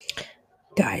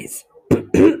Guys,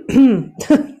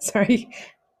 sorry,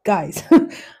 guys,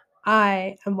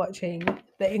 I am watching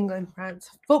the England France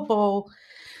football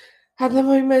at the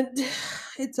moment.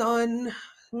 It's on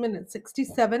minute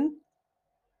 67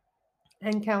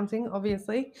 and counting,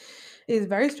 obviously. It is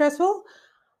very stressful.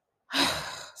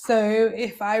 So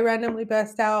if I randomly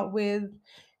burst out with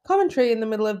commentary in the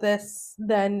middle of this,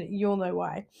 then you'll know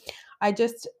why. I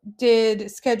just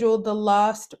did schedule the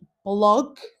last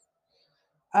blog,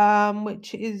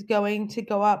 which is going to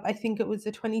go up. I think it was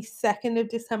the 22nd of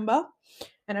December.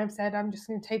 And I've said I'm just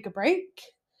going to take a break.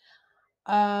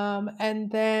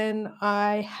 And then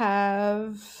I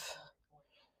have.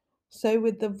 So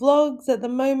with the vlogs at the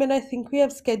moment, I think we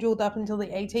have scheduled up until the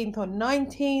 18th or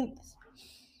 19th.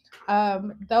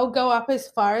 They'll go up as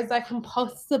far as I can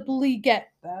possibly get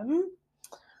them.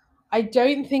 I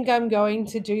don't think I'm going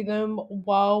to do them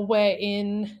while we're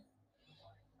in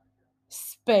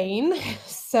Spain.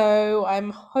 So I'm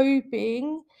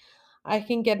hoping I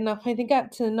can get enough, I think,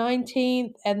 up to the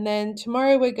 19th. And then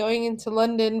tomorrow we're going into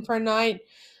London for a night.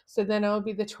 So then I'll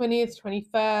be the 20th,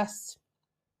 21st.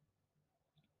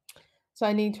 So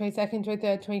I need 22nd,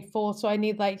 23rd, 24th. So I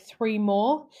need like 3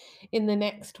 more in the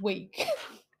next week.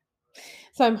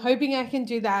 So I'm hoping I can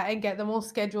do that and get them all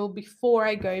scheduled before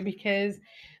I go, because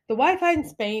the Wi-Fi in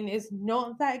Spain is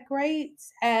not that great.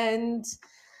 And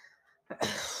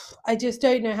I just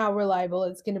don't know how reliable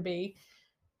it's going to be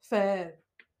for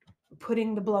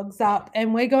putting the blogs up.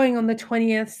 And we're going on the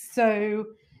 20th. So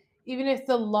even if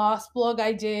the last blog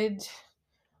I did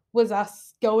was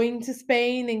us going to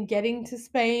Spain and getting to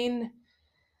Spain,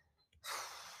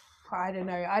 I don't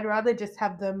know. I'd rather just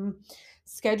have them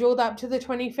scheduled up to the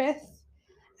 25th.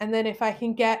 And then if I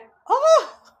can get, oh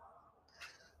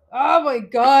my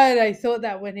God, I thought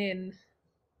that went in.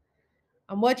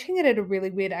 I'm watching it at a really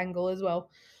weird angle as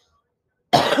well.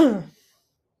 I'm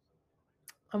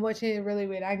watching it at a really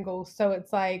weird angle. So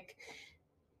it's like,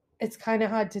 it's kind of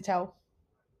hard to tell.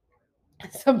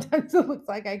 Sometimes it looks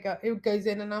like it goes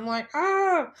in and I'm like,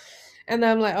 ah. And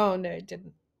then I'm like, oh no, it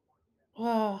didn't.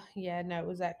 Oh, yeah, no, it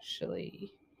was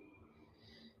actually.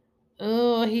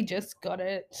 Oh, he just got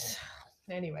it.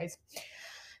 Anyways.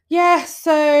 Yeah,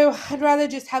 so I'd rather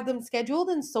just have them scheduled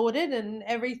and sorted and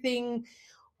everything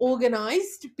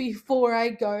organized before I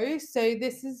go. So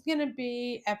this is going to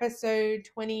be episode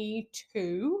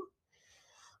 22.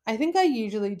 I think I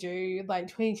usually do like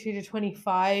 22 to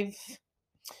 25.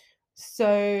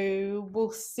 So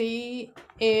we'll see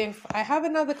if I have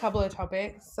another couple of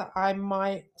topics that I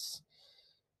might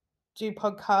do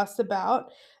podcasts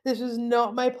about. This was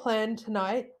not my plan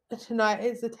tonight. Tonight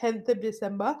is the 10th of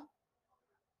December.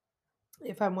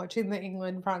 If I'm watching the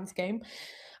England France game,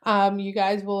 you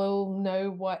guys will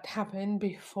know what happened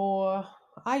before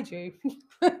I do.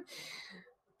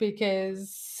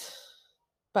 Because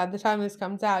by the time this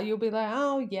comes out, you'll be like,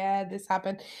 oh yeah, this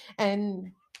happened.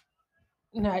 And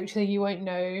no, actually you won't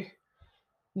know.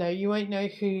 No, you won't know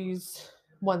who's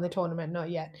won the tournament, not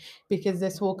yet, because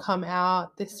this will come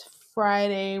out this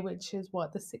Friday, which is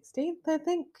what, the 16th, I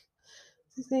think.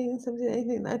 16th,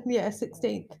 17th, 18th, yeah,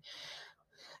 16th.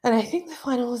 And I think the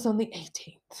final is on the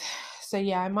 18th. So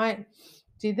yeah, I might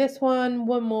do this one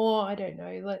more. I don't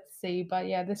know. Let's see. But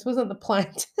yeah, this wasn't the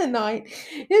plan tonight.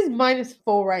 It is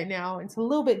 -4 right now. It's a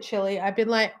little bit chilly. I've been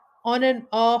like on and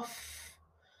off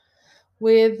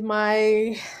with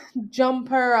my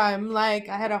jumper. I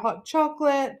had a hot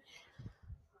chocolate.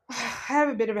 I have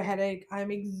a bit of a headache. I'm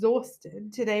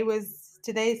exhausted.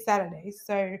 Today's Saturday,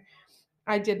 so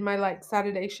I did my like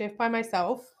Saturday shift by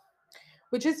myself,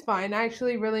 which is fine. I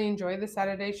actually really enjoy the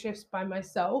Saturday shifts by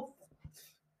myself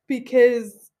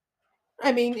because,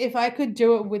 I mean, if I could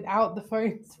do it without the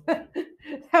phones,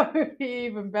 that would be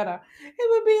even better. It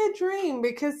would be a dream,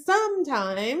 because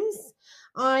sometimes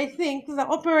I think the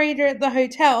operator at the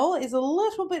hotel is a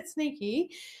little bit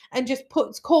sneaky and just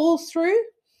puts calls through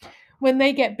when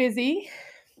they get busy.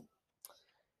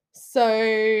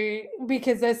 So,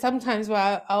 because there's sometimes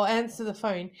where I'll answer the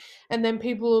phone and then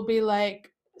people will be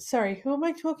like, sorry, who am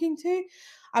I talking to?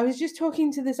 I was just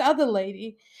talking to this other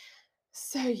lady.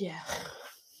 So, yeah.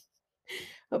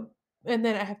 And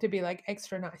then I have to be like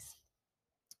extra nice.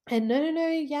 And no,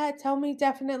 yeah, tell me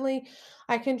definitely.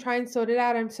 I can try and sort it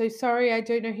out. I'm so sorry. I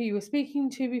don't know who you were speaking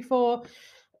to before.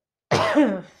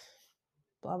 Blah,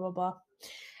 blah, blah.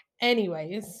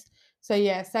 Anyways, so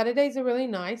yeah, Saturdays are really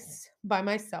nice by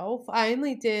myself. I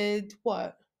only did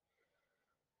what?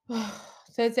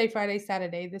 Thursday, Friday,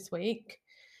 Saturday this week.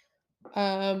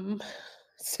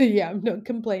 So yeah, I'm not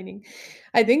complaining.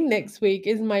 I think next week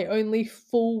is my only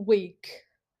full week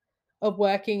of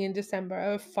working in December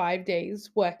of 5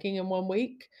 days working in 1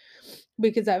 week,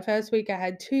 because that first week I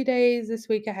had 2 days, this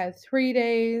week I had 3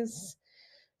 days.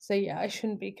 So, yeah, I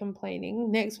shouldn't be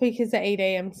complaining. Next week is the 8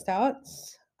 AM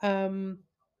starts.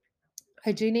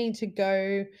 I do need to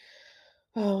go.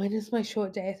 Oh, when is my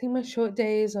short day? I think my short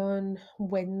day is on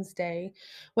Wednesday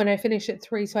when I finish at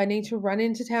 3. So I need to run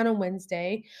into town on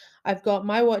Wednesday. I've got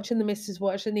my watch and the missus'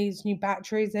 watch that needs new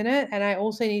batteries in it. And I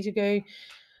also need to go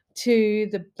to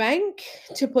the bank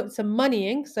to put some money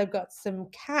in because I've got some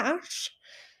cash.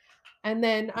 And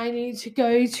then I need to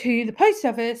go to the post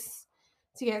office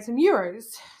to get some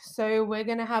euros. So we're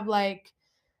going to have like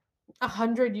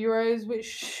 100 euros, which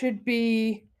should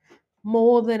be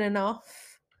more than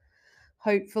enough,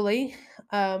 hopefully.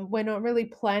 We're not really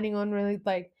planning on really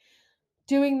like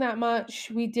doing that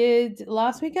much. We did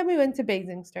last weekend, we went to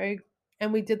Basingstoke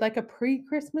and we did like a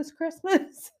pre-Christmas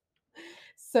Christmas.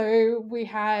 So we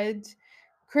had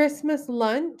Christmas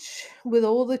lunch with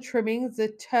all the trimmings, the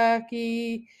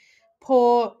turkey,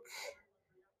 pork.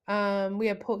 We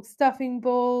had pork stuffing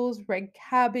balls, red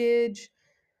cabbage,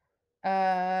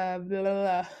 blah, blah,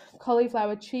 blah,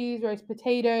 cauliflower cheese, roast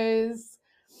potatoes.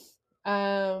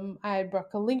 I had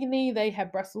broccolini. They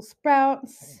had Brussels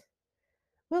sprouts.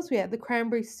 What else we had? The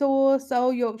cranberry sauce,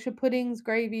 Yorkshire puddings,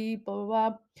 gravy, blah, blah,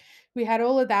 blah. We had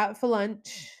all of that for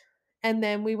lunch. And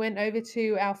then we went over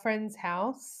to our friend's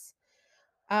house.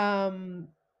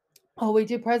 We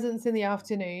did presents in the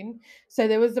afternoon. So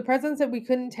there was the presents that we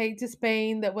couldn't take to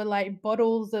Spain that were like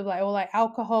bottles of like, or like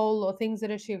alcohol or things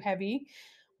that are too heavy.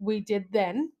 We did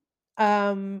then.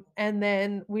 And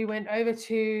then we went over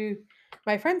to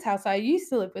my friend's house. I used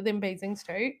to live with in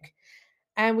Basingstoke.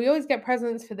 And we always get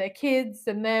presents for their kids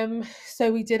and them.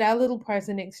 So we did our little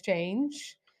present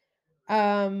exchange.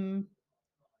 Um,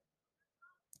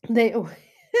 they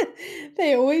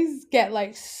they always get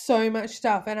like so much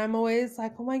stuff, and I'm always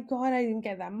like, oh my god, I didn't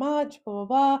get that much, blah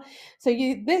blah blah. So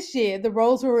this year the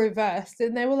roles were reversed,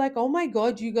 and they were like, oh my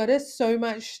god, you got us so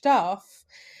much stuff,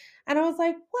 and I was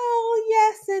like, well,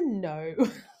 yes and no.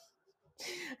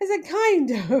 I said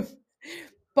kind of.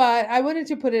 But I wanted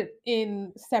to put it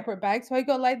in separate bags. So I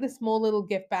got like the small little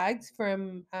gift bags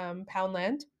from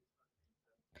Poundland.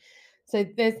 So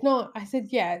there's not, I said,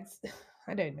 yeah, it's,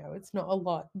 I don't know, it's not a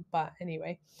lot, but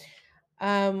anyway.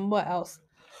 What else?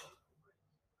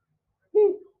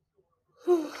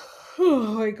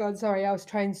 Oh my god, sorry, I was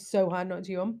trying so hard not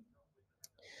to yawn.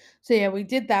 So yeah, we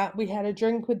did that. We had a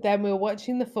drink with them. We were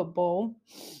watching the football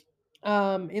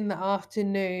in the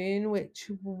afternoon, which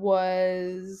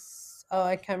was,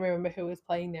 I can't remember who was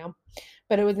playing now,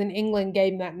 but it was an England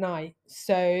game that night.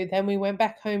 So then we went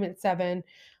back home at 7,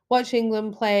 watched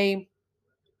England play.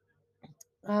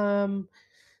 Um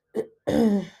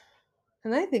and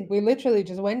I think we literally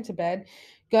just went to bed,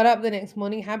 got up the next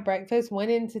morning, had breakfast, went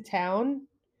into town.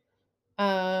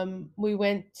 We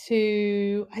went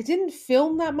to, I didn't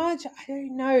film that much. I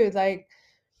don't know, like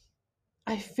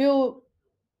I feel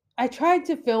I tried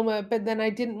to film it, but then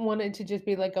I didn't want it to just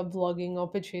be like a vlogging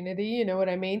opportunity, you know what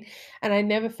I mean? And I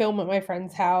never film at my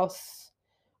friend's house.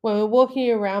 When we're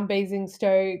walking around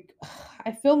Basingstoke,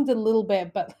 I filmed a little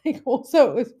bit, but like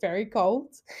also it was very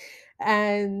cold.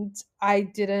 And I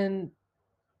didn't,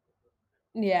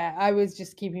 yeah, I was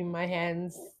just keeping my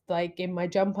hands like in my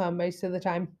jumper most of the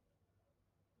time.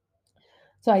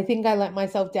 So I think I let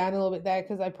myself down a little bit there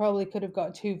because I probably could have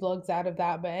got 2 vlogs out of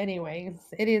that. But anyways,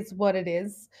 it is what it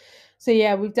is. So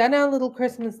yeah, we've done our little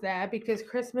Christmas there because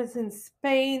Christmas in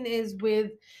Spain is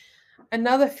with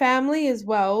another family as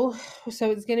well.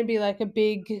 So it's going to be like a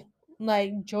big,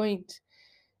 like joint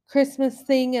Christmas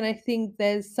thing. And I think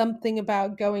there's something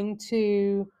about going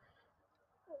to,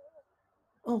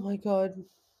 oh my God.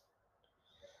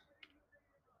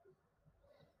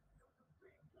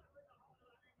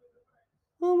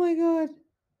 Oh my God.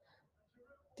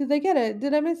 Did they get it?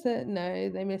 Did I miss it? No,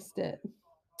 they missed it.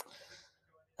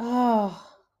 Oh,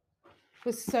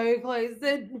 was so close.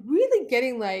 They're really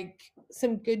getting like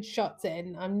some good shots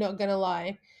in. I'm not gonna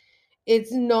lie.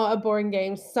 It's not a boring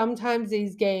game. Sometimes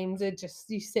these games are just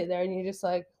you sit there and you're just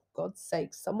like, God's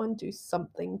sake, someone do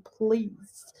something,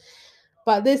 please.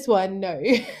 But this one, no.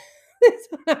 This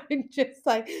one, I'm just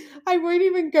like, I won't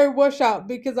even go wash up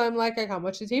because I'm like, I can't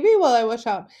watch the TV while I wash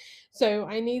up. So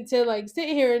I need to like sit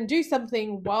here and do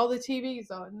something while the TV's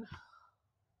on.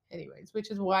 Anyways,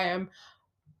 which is why I'm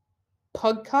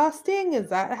podcasting. Is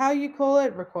that how you call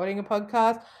it? Recording a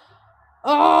podcast?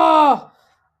 Oh,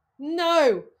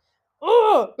 no.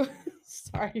 Oh,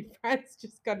 sorry, France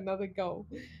just got another goal.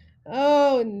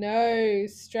 Oh, no.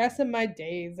 Stressing my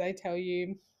days, I tell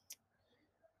you.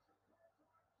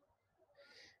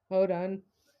 Hold on.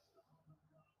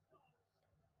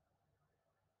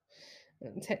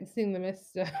 I'm texting the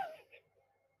mister.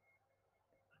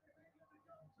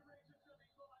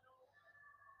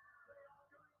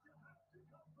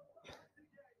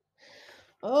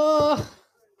 Oh,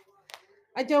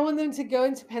 I don't want them to go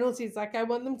into penalties. Like, I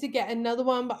want them to get another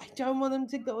one, but I don't want them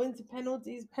to go into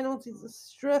penalties. Penalties are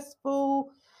stressful.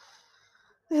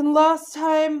 And last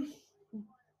time,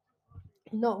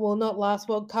 not last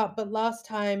World Cup, but last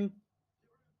time,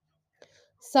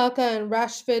 Saka and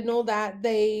Rashford and all that,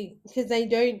 because they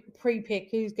don't pre-pick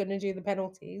who's going to do the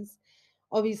penalties.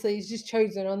 Obviously, it's just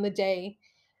chosen on the day,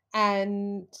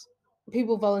 and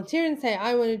people volunteer and say,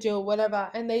 "I want to do it," whatever,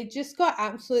 and they just got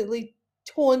absolutely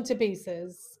torn to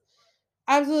pieces,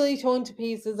 absolutely torn to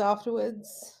pieces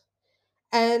afterwards.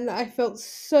 And I felt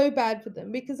so bad for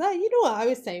them because you know what I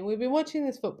was saying? We've been watching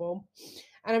this football,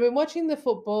 and I've been watching the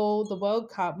football, the World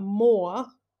Cup, more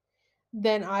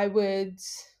than I've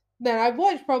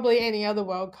watched probably any other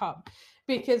World Cup.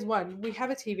 Because one, we have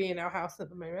a TV in our house at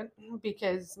the moment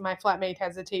because my flatmate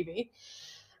has a TV.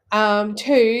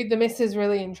 Two, the miss is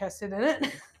really interested in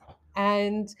it,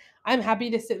 and I'm happy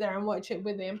to sit there and watch it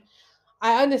with him.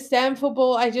 I understand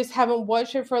football. I just haven't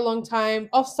watched it for a long time.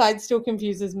 Offside still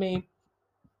confuses me,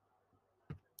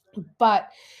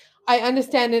 but I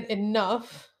understand it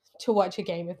enough to watch a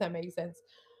game, if that makes sense.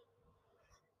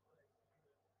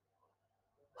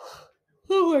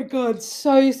 Oh my god,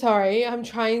 so sorry. I'm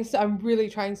really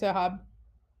trying so hard.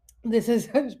 This is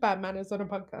such bad manners on a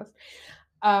podcast.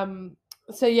 Um,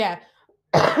 so yeah,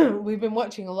 we've been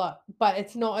watching a lot, but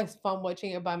it's not as fun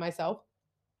watching it by myself.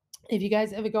 If you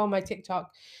guys ever go on my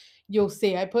TikTok, you'll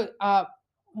see I put up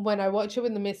when I watch it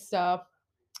with the mister,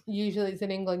 usually it's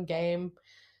an England game,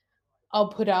 I'll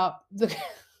put up the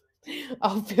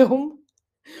I'll film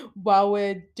while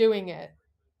we're doing it,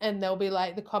 and there'll be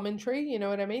like the commentary, you know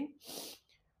what I mean?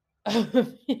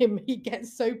 Him, he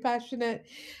gets so passionate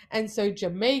and so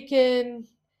Jamaican,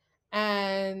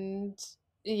 and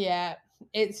yeah,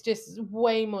 it's just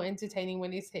way more entertaining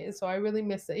when he's here. So I really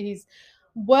miss that he's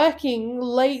working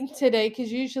late today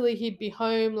because usually he'd be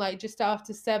home like just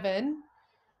after 7.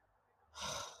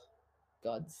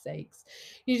 God's sakes.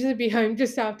 Usually be home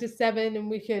just after 7 and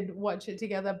we could watch it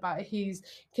together, but he's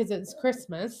because it's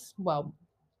Christmas. Well,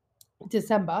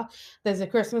 December, there's a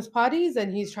Christmas parties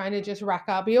and he's trying to just rack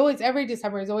up. He always every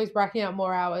December he's always racking up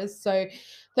more hours. So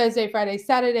Thursday, Friday,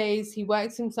 Saturdays, he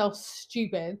works himself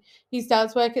stupid. He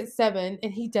starts work at 7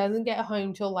 and he doesn't get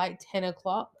home till like 10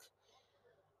 o'clock.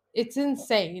 It's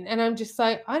insane. And I'm just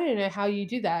like, I don't know how you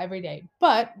do that every day.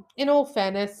 But in all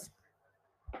fairness,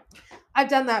 I've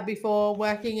done that before,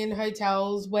 working in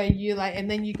hotels where you like,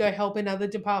 and then you go help another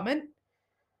department.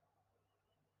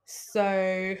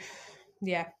 So,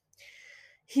 yeah,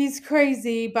 he's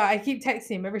crazy, but I keep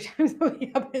texting him every time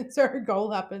something happens or a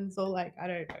goal happens, or like I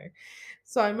don't know.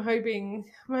 So I'm hoping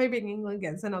England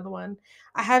gets another one.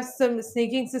 I have some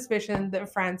sneaking suspicion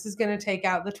that France is going to take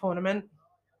out the tournament,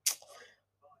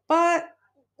 but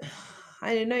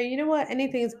I don't know. You know what?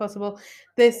 Anything is possible.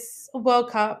 This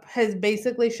World Cup has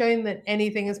basically shown that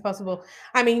anything is possible.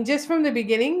 I mean, just from the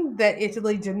beginning, that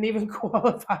Italy didn't even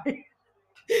qualify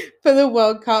for the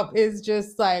World Cup is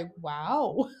just like,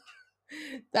 wow,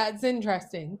 that's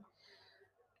interesting.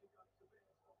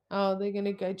 Oh, they're going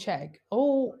to go check.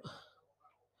 Oh,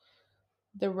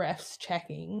 the refs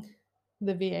checking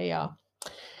the VAR.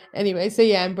 Anyway, so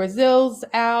yeah, and Brazil's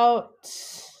out.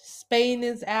 Spain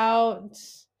is out.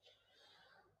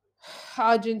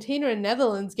 Argentina and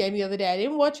Netherlands game the other day. I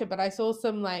didn't watch it, but I saw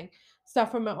some like stuff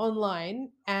from it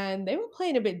online, and they were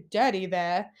playing a bit dirty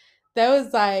there. There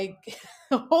was like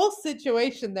a whole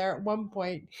situation there at one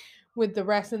point with the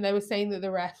refs, and they were saying that the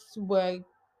refs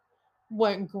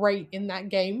weren't great in that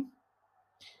game.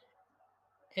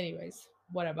 Anyways,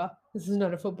 whatever. This is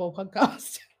not a football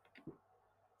podcast.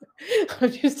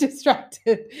 I'm just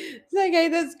distracted. It's okay,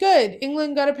 that's good.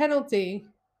 England got a penalty.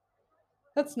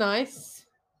 That's nice.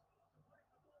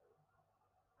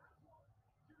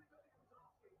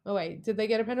 Oh wait, did they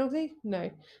get a penalty? No.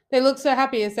 They looked so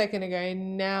happy a second ago.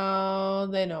 Now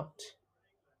they're not.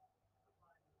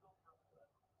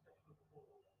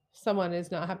 Someone is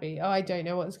not happy. Oh, I don't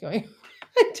know what's going on.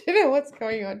 I don't know what's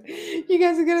going on. You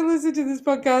guys are going to listen to this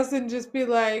podcast and just be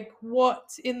like, what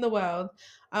in the world?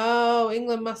 Oh,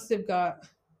 England must have got.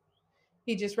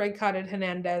 He just red carded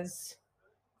Hernandez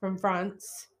from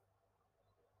France.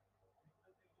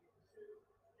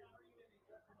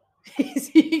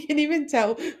 You can even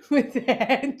tell with their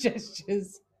hand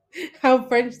gestures how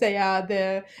French they are.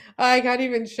 I can't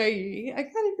even show you. I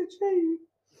can't even show you.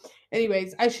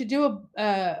 Anyways, I should do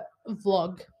a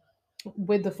vlog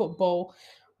with the football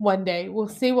one day. We'll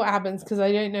see what happens because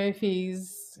I don't know if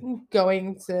he's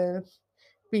going to.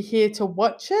 be here to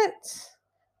watch it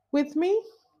with me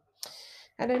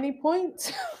at any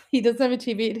point. He doesn't have a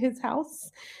TV at his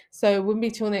house, so it wouldn't be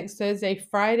till next Thursday,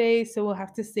 Friday. So we'll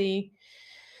have to see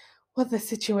what the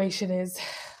situation is.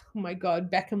 Oh my god,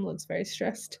 Beckham looks very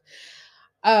stressed.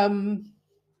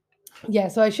 Yeah,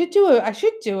 so I should do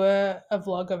a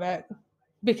vlog of it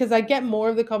because I get more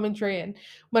of the commentary in.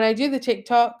 When I do the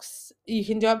TikToks, you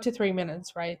can do up to 3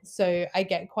 minutes, right? So I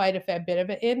get quite a fair bit of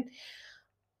it in.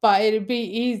 But it'd be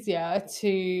easier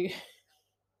to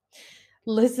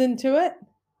listen to it,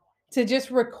 to just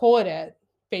record it,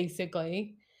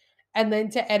 basically, and then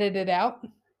to edit it out.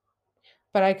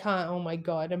 But I can't, oh my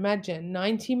god, imagine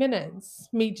 90 minutes,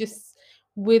 me just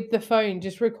with the phone,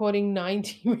 just recording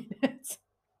 90 minutes.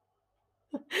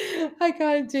 I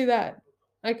can't do that.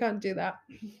 I can't do that.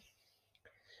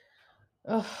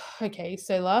 Oh, okay,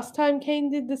 so last time Kane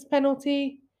did this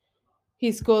penalty,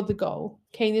 he scored the goal.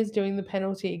 Kane is doing the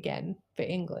penalty again for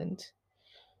England.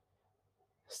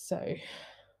 So,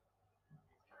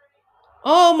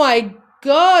 oh my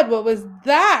god, what was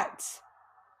that?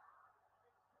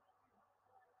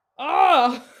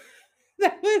 Oh,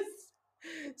 that was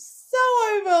so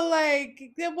over.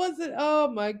 Like, there wasn't,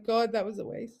 oh my god, that was a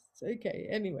waste. Okay,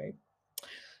 anyway,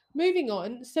 moving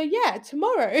on. So, yeah,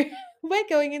 tomorrow we're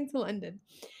going into London.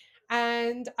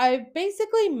 And I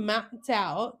basically mapped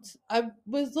out, I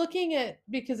was looking at,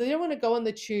 because I don't want to go on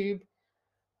the tube.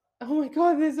 Oh my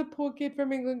god, there's a poor kid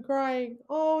from England crying.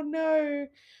 Oh no.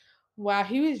 Wow,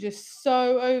 he was just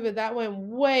so over. That went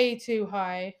way too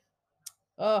high.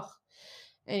 Ugh.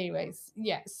 Anyways,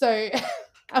 yeah. So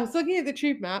I was looking at the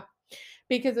tube map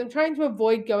because I'm trying to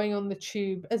avoid going on the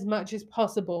tube as much as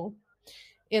possible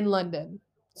in London.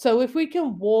 So if we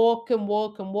can walk and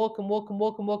walk and walk and walk and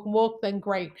walk and walk and walk, then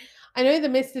great. I know the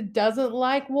mister doesn't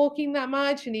like walking that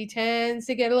much and he tends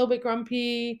to get a little bit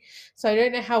grumpy. So I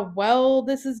don't know how well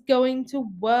this is going to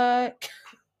work.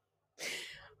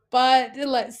 But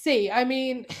let's see. I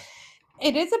mean,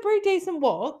 it is a pretty decent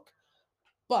walk.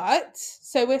 But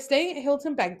so we're staying at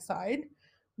Hilton Bankside,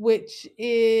 which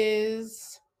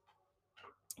is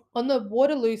on the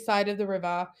Waterloo side of the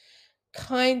river,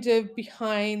 kind of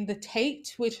behind the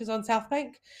Tate, which is on South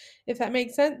Bank, if that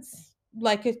makes sense.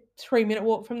 Like a 3 minute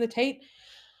walk from the Tate.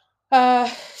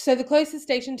 So the closest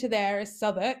station to there is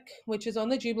Southwark, which is on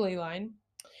the Jubilee line.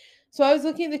 So I was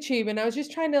looking at the tube and I was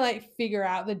just trying to like figure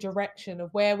out the direction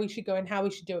of where we should go and how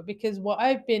we should do it, because what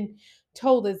I've been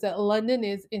told is that London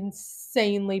is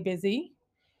insanely busy.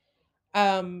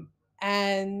 Um,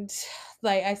 and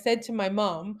like I said to my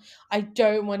mom, I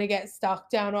don't want to get stuck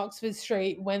down Oxford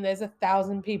Street when there's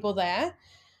 1,000 people there.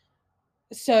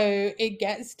 So it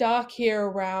gets dark here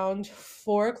around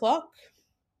 4 o'clock.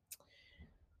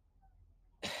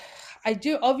 I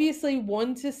do obviously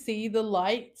want to see the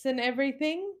lights and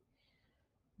everything,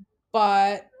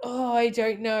 but oh, I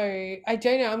don't know. I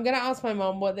don't know. I'm gonna ask my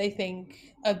mom what they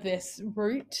think of this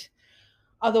route.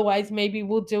 Otherwise, maybe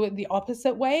we'll do it the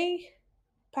opposite way,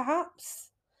 perhaps.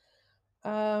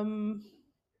 Um,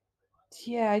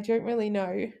 yeah, I don't really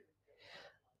know.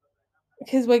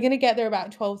 Because we're gonna get there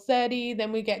about 12:30,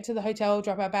 then we get to the hotel,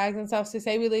 drop our bags and stuff. So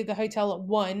say we leave the hotel at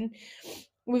 1,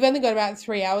 we've only got about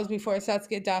 3 hours before it starts to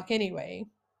get dark anyway.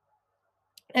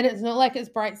 And it's not like it's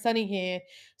bright sunny here,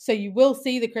 so you will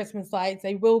see the Christmas lights,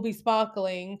 they will be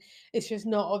sparkling. It's just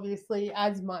not obviously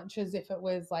as much as if it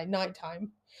was like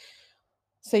nighttime.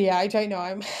 So yeah, I don't know.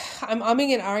 I'm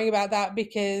umming and ahhing about that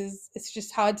because it's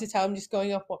just hard to tell. I'm just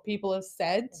going off what people have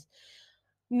said.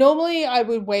 Normally I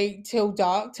would wait till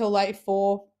dark, till like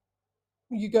 4.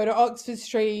 You go to Oxford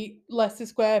Street, Leicester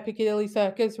Square, Piccadilly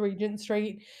Circus, Regent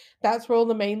Street. That's where all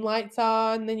the main lights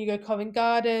are. And then you go Covent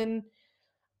Garden.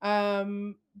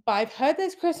 But I've heard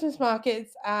there's Christmas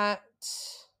markets at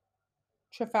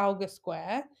Trafalgar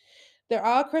Square. There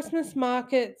are Christmas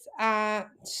markets at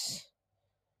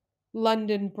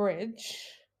London Bridge.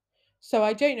 So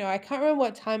I don't know. I can't remember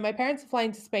what time. My parents are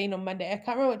flying to Spain on Monday. I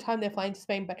can't remember what time they're flying to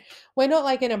Spain, but we're not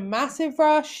like in a massive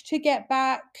rush to get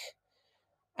back.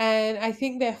 And I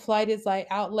think their flight is like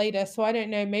out later. So I don't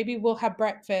know. Maybe we'll have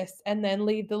breakfast and then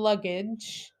leave the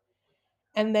luggage.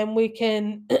 And then we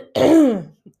can,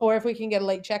 or if we can get a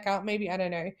late checkout, maybe, I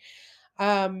don't know.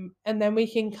 And then we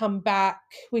can come back.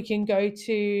 We can go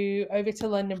over to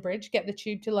London Bridge, get the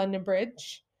tube to London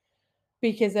Bridge,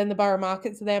 because then the borough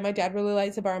markets are there. My dad really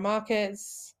likes the borough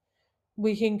markets.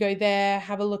 We can go there,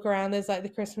 have a look around. There's like the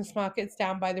Christmas markets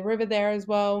down by the river there as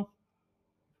well.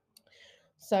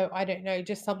 So I don't know,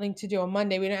 just something to do on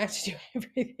Monday. We don't have to do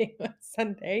everything on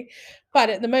Sunday. But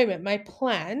at the moment, my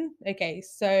plan, okay,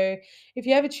 so if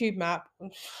you have a tube map,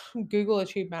 Google a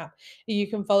tube map, you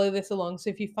can follow this along.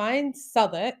 So if you find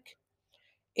Southwark,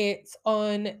 It's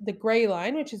on the grey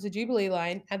line, which is the Jubilee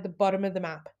line, at the bottom of the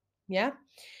map. Yeah.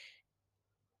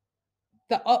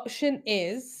 The option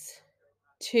is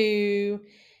to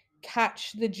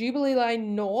catch the Jubilee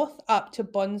line north up to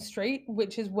Bond Street,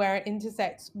 which is where it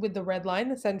intersects with the red line,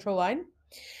 the central line.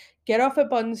 Get off at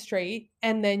Bond Street,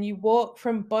 and then you walk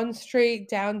from Bond Street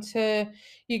down to,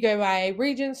 you go by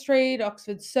Regent Street,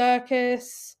 Oxford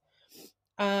Circus,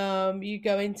 you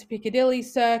go into Piccadilly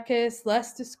Circus,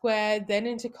 Leicester Square, then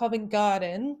into Covent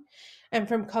Garden. And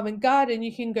from Covent Garden,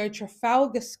 you can go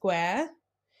Trafalgar Square,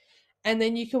 and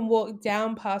then you can walk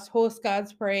down past Horse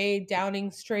Guards Parade,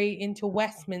 Downing Street into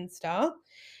Westminster.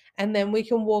 And then we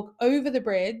can walk over the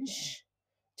bridge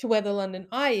to where the London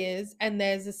Eye is, and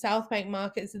there's the South Bank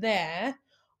markets there.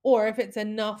 Or if it's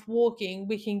enough walking,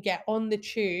 we can get on the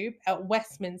tube at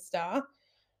Westminster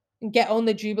and get on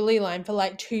the Jubilee line for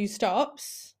like 2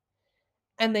 stops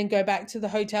and then go back to the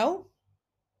hotel.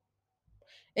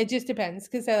 It just depends,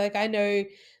 because they're like, I know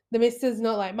the mister's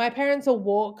not like, my parents will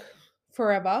walk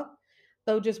forever.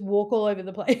 They'll just walk all over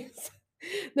the place.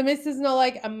 The mister's not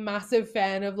like a massive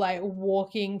fan of like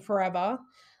walking forever.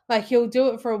 Like he'll do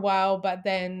it for a while, but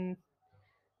then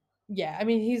yeah, I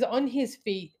mean, he's on his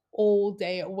feet all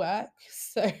day at work.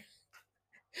 So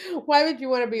why would you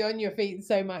want to be on your feet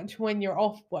so much when you're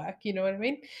off work? You know what I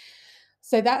mean?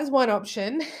 So that is one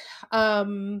option.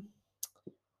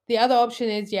 The other option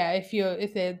is, yeah,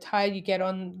 if they're tired, you get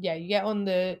on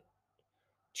the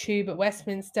tube at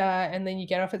Westminster, and then you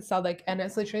get off at Southwark, and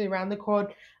it's literally around the corner.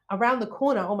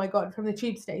 Oh my god, from the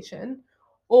tube station.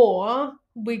 Or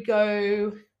we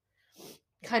go,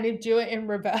 kind of do it in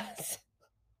reverse,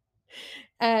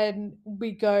 and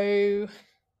we get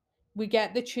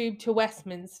the tube to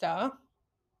Westminster,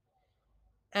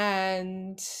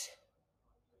 and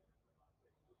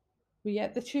we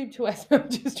get the tube to Westminster. I'm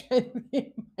just trying to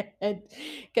think in my head.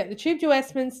 Get the tube to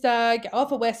Westminster, get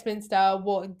off at Westminster,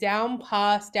 walk down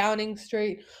past Downing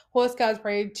Street, Horse Guards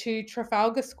Parade to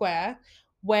Trafalgar Square,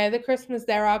 where there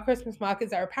are Christmas markets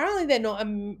there. Apparently, they're not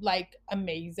like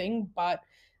amazing, but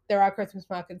there are Christmas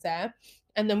markets there.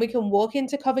 And then we can walk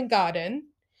into Covent Garden.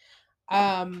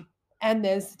 And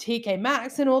there's TK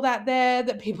Maxx and all that there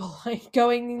that people like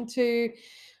going into.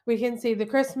 We can see the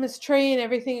Christmas tree and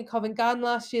everything at Covent Garden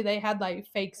last year. They had like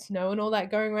fake snow and all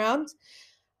that going around.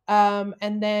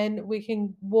 And then we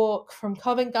can walk from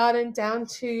Covent Garden down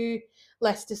to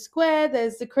Leicester Square.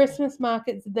 There's the Christmas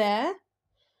markets there,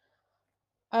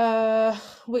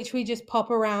 which we just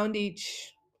pop around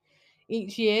each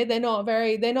year. They're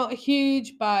not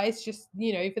huge, but it's just,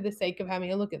 for the sake of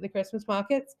having a look at the Christmas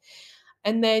markets.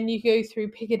 And then you go through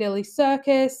Piccadilly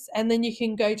Circus, and then you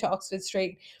can go to Oxford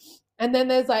Street. And then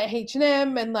there's like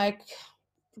H&M and like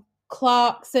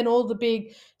Clarks and all the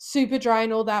big Superdry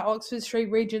and all that, Oxford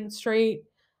Street, Regent Street.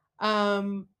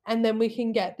 And then we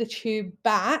can get the tube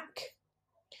back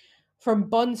from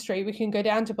Bond Street. We can go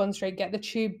down to Bond Street, get the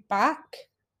tube back.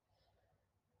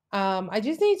 I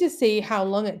just need to see how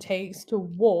long it takes to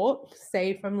walk,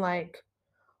 say from like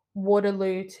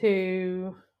Waterloo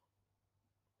to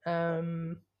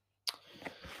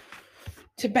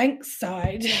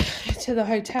Bankside to the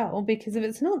hotel, because if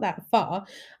it's not that far,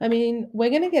 I mean, we're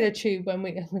going to get a tube we're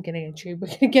going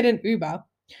to get an Uber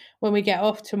when we get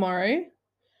off tomorrow.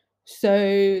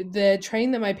 So the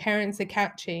train that my parents are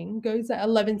catching goes at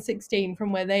 11:16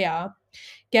 from where they are,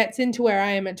 gets into where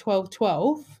I am at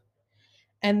 12:12,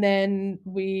 and then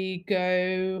we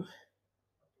go,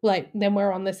 then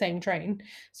we're on the same train.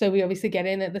 So we obviously get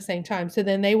in at the same time. So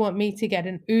then they want me to get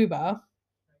an Uber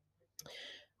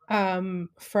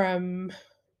from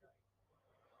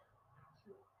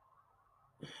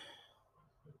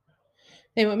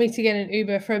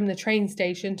the train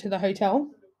station to the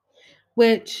hotel,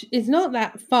 which is not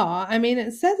that far. I mean,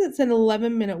 it says it's an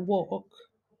 11-minute walk.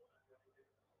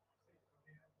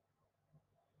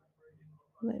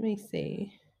 Let me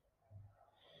see.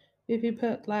 If you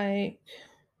put it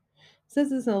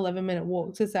says it's an 11-minute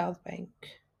walk to South Bank.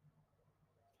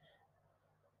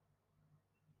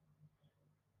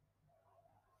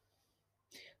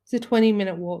 It's a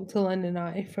 20-minute walk to London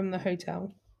Eye from the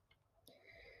hotel.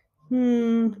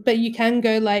 But you can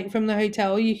go from the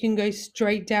hotel, you can go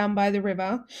straight down by the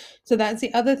river. So that's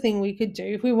the other thing we could do.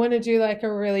 If we want to do a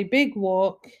really big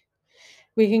walk,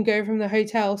 we can go from the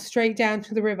hotel straight down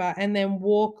to the river and then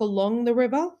walk along the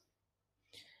river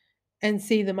and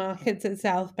see the markets at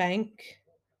South Bank.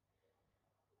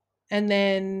 And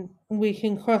then we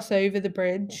can cross over the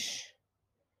bridge.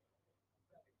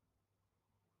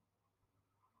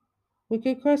 We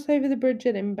could cross over the bridge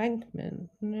at Embankment.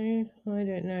 No, I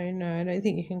don't know. No, I don't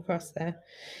think you can cross there.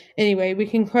 Anyway, we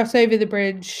can cross over the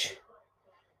bridge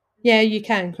Yeah, you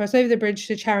can cross over the bridge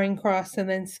to Charing Cross and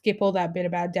then skip all that bit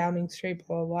about Downing Street,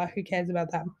 blah, blah, blah. Who cares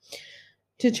about that?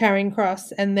 To Charing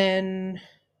Cross. And then,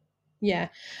 yeah,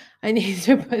 I need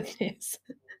to put this.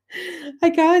 I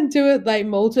can't do it like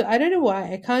I don't know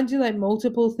why. I can't do like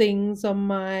multiple things on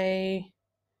my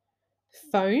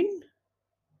phone.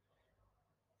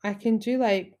 I can do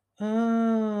like,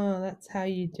 oh, that's how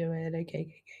you do it. Okay, okay,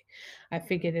 okay. I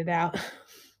figured it out.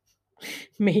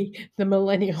 Me, the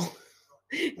millennial,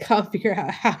 can't figure out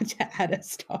how to add a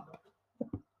stop.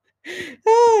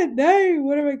 Oh no,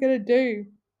 what am I gonna do?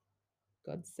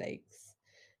 God's sakes.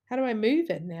 How do I move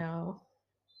it now?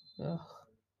 Ugh.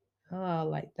 Oh,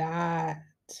 like that.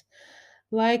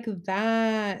 Like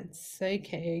that.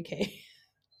 Okay, okay.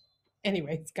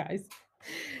 Anyways, guys,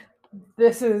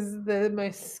 this is the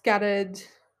most scattered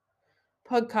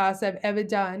podcast I've ever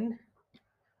done.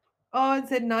 Oh, it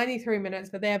said 93 minutes,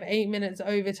 but they have 8 minutes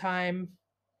overtime.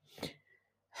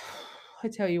 I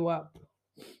tell you what,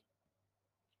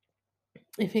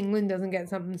 if England doesn't get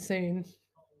something soon,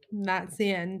 that's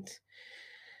the end.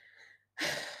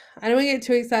 I don't want to get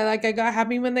too excited. Like, I got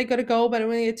happy when they got a goal, but I don't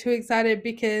want to get too excited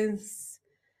because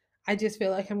I just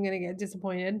feel like I'm going to get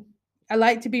disappointed. I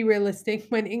like to be realistic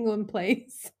when England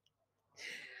plays.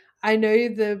 I know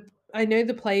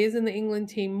the players in the England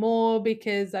team more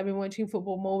because I've been watching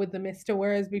football more with the Mister.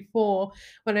 Whereas before,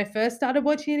 when I first started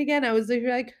watching it again, I was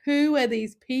literally like, "Who are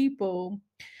these people?"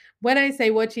 When I say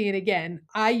watching it again,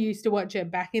 I used to watch it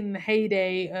back in the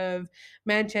heyday of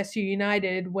Manchester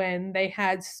United when they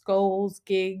had Scholes,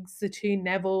 Giggs, the two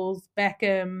Nevilles,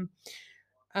 Beckham.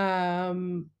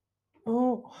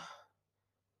 Oh,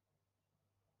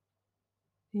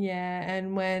 yeah,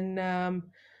 and when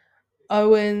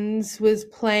Owens was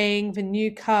playing for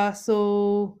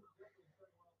Newcastle,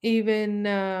 even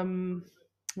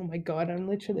oh my god, I'm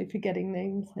literally forgetting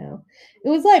names now. It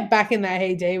was like back in that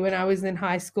heyday when I was in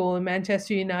high school and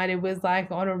Manchester United was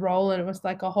like on a roll and it was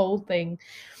like a whole thing.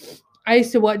 I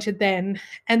used to watch it then,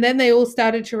 and then they all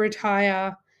started to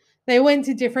retire. They went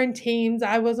to different teams.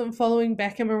 I wasn't following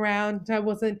Beckham around. I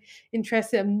wasn't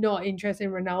interested. I'm not interested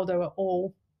in Ronaldo at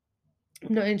all.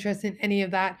 I'm not interested in any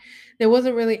of that. There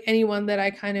wasn't really anyone that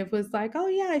I kind of was like, oh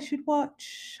yeah, I should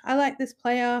watch. I like this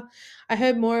player. I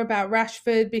heard more about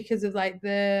Rashford because of like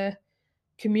the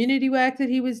community work that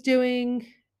he was doing.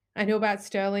 I know about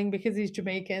Sterling because he's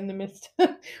Jamaican. The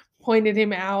Mister pointed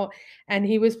him out, and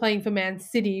he was playing for Man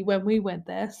City when we went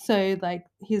there. So like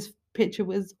his picture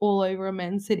was all over a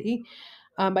Man City.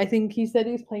 I think he said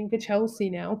he's playing for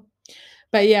Chelsea now.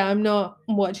 But yeah, I'm not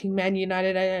watching Man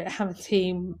United. I don't have a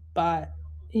team, but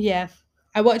yeah,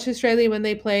 I watched Australia when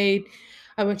they played.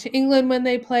 I went to England when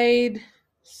they played.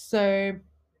 So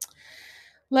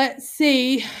let's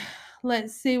see.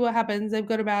 Let's see what happens. They've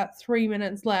got about 3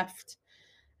 minutes left,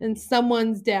 and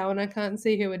someone's down. I can't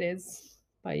see who it is,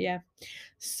 but yeah.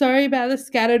 Sorry about the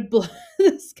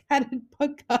the scattered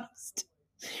podcast.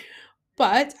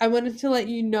 But I wanted to let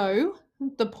you know,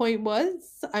 the point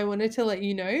was, I wanted to let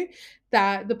you know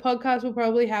that the podcast will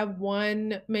probably have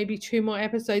one, maybe two more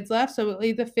episodes left. So we'll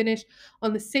either finish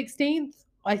on the 16th,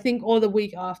 I think, or the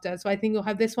week after. So I think we'll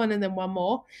have this one and then one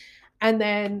more. And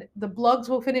then the blogs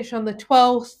will finish on the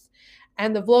 12th,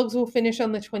 and the vlogs will finish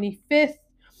on the 25th.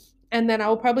 And then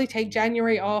I'll probably take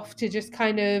January off to just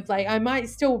kind of like, I might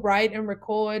still write and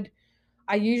record.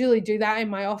 I usually do that in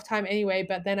my off time anyway,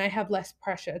 but then I have less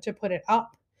pressure to put it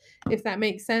up, if that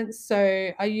makes sense.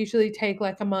 So I usually take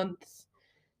like a month,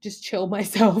 just chill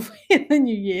myself in the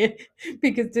new year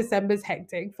because December's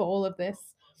hectic for all of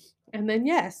this. And then,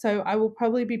 yeah, so I will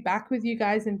probably be back with you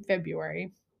guys in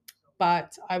February,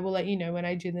 but I will let you know when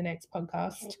I do the next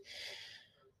podcast.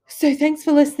 So thanks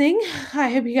for listening.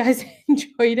 I hope you guys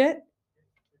enjoyed it.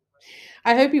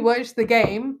 I hope you watched the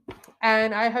game,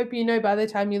 and I hope you know by the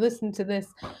time you listen to this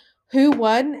who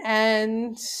won.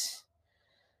 And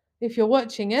if you're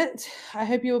watching it, I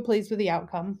hope you were pleased with the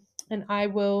outcome. And I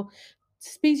will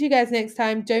speak to you guys next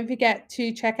time. Don't forget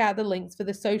to check out the links for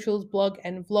the socials, blog,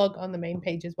 and vlog on the main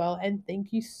page as well. And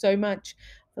thank you so much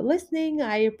for listening.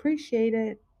 I appreciate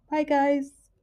it. Bye, guys.